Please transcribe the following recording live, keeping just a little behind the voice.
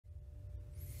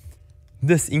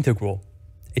this integral,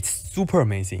 it's super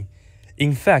amazing.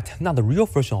 In fact, not the real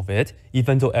version of it,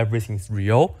 even though everything is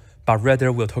real, but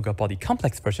rather we'll talk about the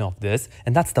complex version of this,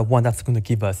 and that's the one that's going to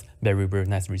give us very, very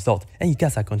nice result. And you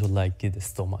guys are going to like it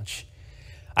so much.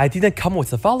 I didn't come up with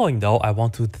the following though. I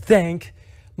want to thank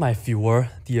my dear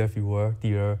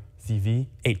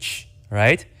ZVH,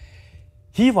 right?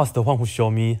 He was the one who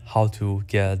showed me how to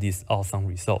get this awesome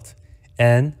result.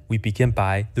 And we begin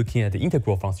by looking at the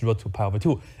integral from 0 to pi over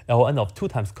 2, ln of 2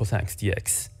 times cosine x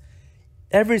dx.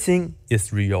 Everything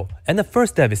is real, and the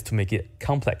first step is to make it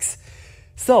complex.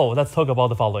 So let's talk about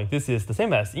the following. This is the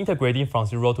same as integrating from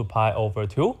 0 to pi over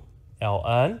 2,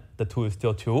 ln, the 2 is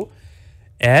still 2.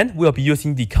 And we'll be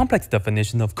using the complex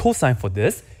definition of cosine for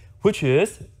this, which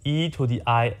is e to the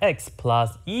ix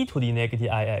plus e to the negative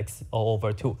ix all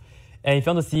over 2. And if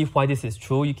you want to see why this is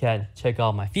true, you can check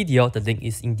out my video. The link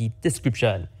is in the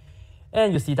description.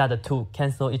 And you see that the two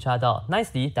cancel each other out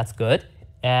nicely. That's good.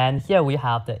 And here we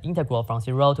have the integral from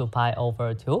 0 to pi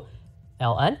over 2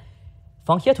 ln.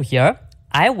 From here to here,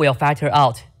 I will factor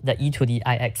out the e to the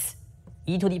ix,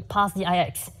 e to the positive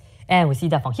ix. And we see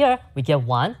that from here, we get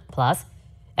 1 plus.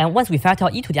 And once we factor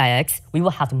out e to the ix, we will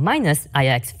have to minus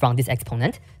ix from this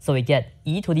exponent. So we get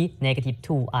e to the negative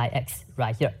 2ix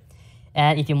right here.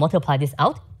 And if you multiply this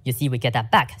out, you see we get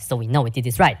that back. So we know we did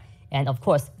this right. And of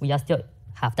course, we are still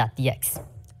have that dx.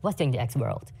 We're still in the x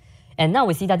world. And now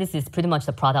we see that this is pretty much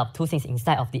the product of two things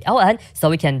inside of the ln. So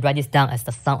we can write this down as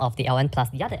the sum of the ln plus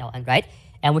the other ln, right?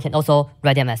 And we can also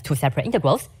write them as two separate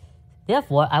integrals.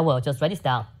 Therefore, I will just write this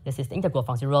down. This is the integral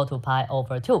from 0 to pi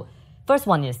over 2. First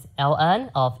one is ln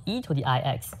of e to the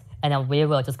ix. And then we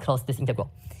will just close this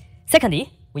integral.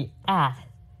 Secondly, we add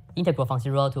integral from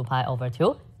 0 to pi over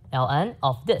 2. ln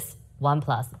of this 1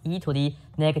 plus e to the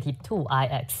negative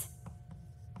 2ix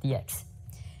dx.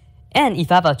 And if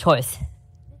I have a choice,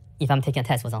 if I'm taking a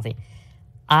test for something,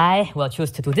 I will choose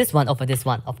to do this one over this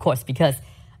one, of course, because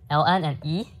ln and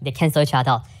e, they cancel each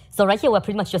other out. So right here, we're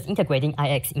pretty much just integrating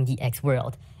ix in the x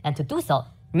world. And to do so,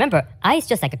 remember, I is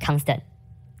just like a constant.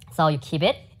 So you keep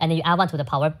it, and then you add 1 to the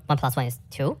power. 1 plus 1 is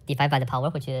 2, divided by the power,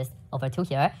 which is over 2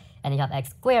 here. And then you have x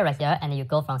squared right here, and then you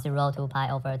go from 0 to pi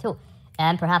over 2.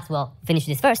 And perhaps we'll finish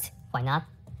this first. Why not?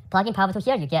 Plug in pi over 2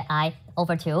 here, you get I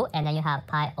over 2, and then you have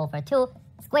pi over 2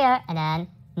 square, and then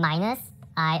minus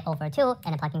I over 2,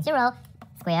 and then plug in 0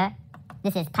 square.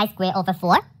 This is pi squared over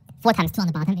 4. 4 times 2 on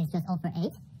the bottom is just over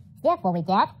 8. Therefore, we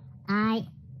get I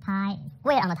pi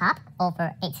squared on the top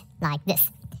over 8, like this.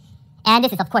 And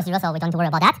this is, of course, 0, so we don't need to worry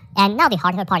about that. And now the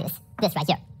harder part is this right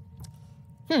here.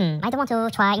 I don't want to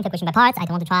try integration by parts. I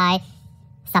don't want to try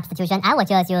substitution. I will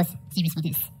just use series for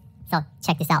this. So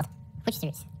check this out. Which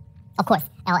series? Of course,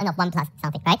 ln of 1 plus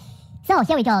something, right? So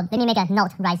here we go. Let me make a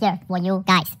note right here for you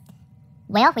guys.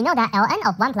 Well, we know that ln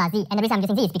of 1 plus z, and the reason I'm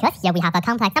using z is because here we have a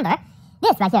complex number.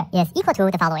 This right here is equal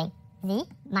to the following. Z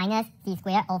minus z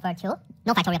squared over 2.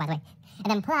 No factorial, by the way.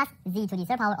 And then plus z to the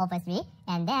third power over 3.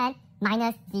 And then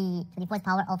minus z to the fourth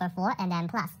power over 4. And then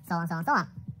plus so on, so on, so on.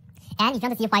 And if you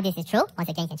want to see why this is true, once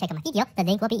again, you can check out my video. The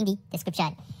link will be in the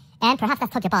description. And perhaps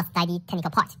let's talk about the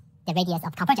technical part. The radius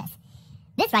of convergence.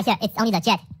 This right here, it's only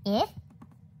legit if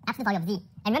absolute value of z.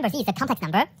 And remember, z is a complex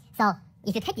number. So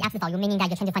if you take the absolute value, meaning that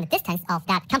you're trying to find the distance of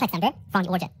that complex number from the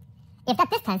origin. If that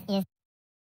distance is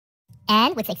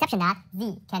n, with the exception that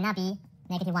z cannot be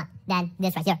negative 1, then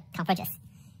this right here converges.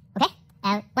 Okay?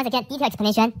 And once again, detailed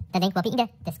explanation, the link will be in the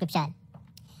description.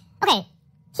 Okay,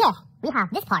 here we have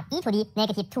this part, e to the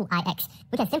negative 2ix.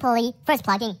 We can simply first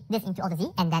plug in this into all the z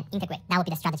and then integrate. That would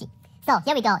be the strategy. So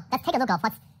here we go. Let's take a look at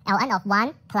what's ln of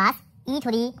 1 plus e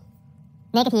to the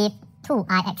negative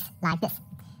 2ix, like this.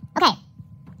 Okay,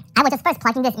 I will just first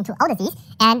plug in this into all the z's,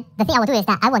 and the thing I will do is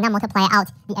that I will not multiply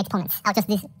out the exponents. I'll just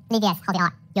leave it as how they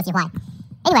are. You'll see why.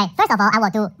 Anyway, first of all, I will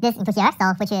do this into here,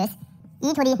 so which is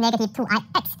e to the negative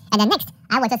 2ix. And then next,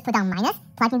 I will just put down minus,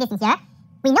 plugging this in here.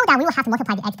 We know that we will have to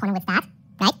multiply the exponent with that,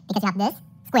 right? Because you have this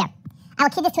square. I will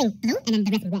keep this two in blue, and then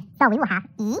the rest in red. So we will have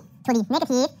e to the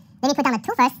negative. Let me put down the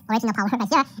 2 first, original power right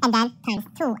here, and then times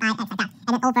 2ix like that,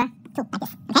 and then over 2 like this,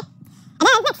 okay? And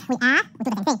then next, we'll do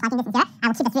the same thing, plugging this in here. I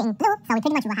will keep the 3 in blue, so we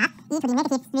pretty much will have e to the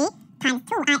negative 3 times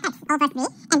 2ix over 3.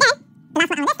 And then, the last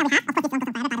one on this that we have, of course, this also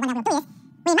divided by the one that we'll do is,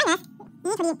 we minus e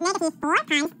to the negative 4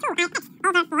 times 2ix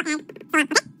over 4 and so on, okay? Alright,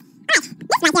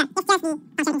 this right here is just the function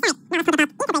inside. Now let's talk about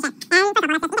integration. And first of all, let's just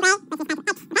integrate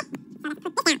this is times x, okay? So let's put this down. And the good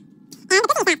thing is that we have e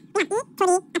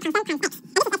to the constant times x. And this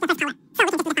is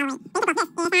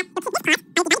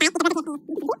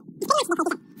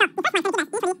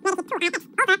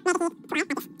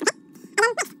x to the first power. So we can just do the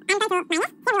following. The integral of this is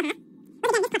that you take this part, I divide by the derivative of e to the. You pretty much just take this out. So the first one is going to give us e to the negative 2ix over negative 2 like this, okay? And then next, I'm going to minus, here we will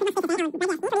have, once again, this part pretty much stays the same, and right here,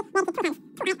 e to the negative 2 times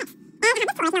 2ix. And we have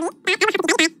this 2 right here,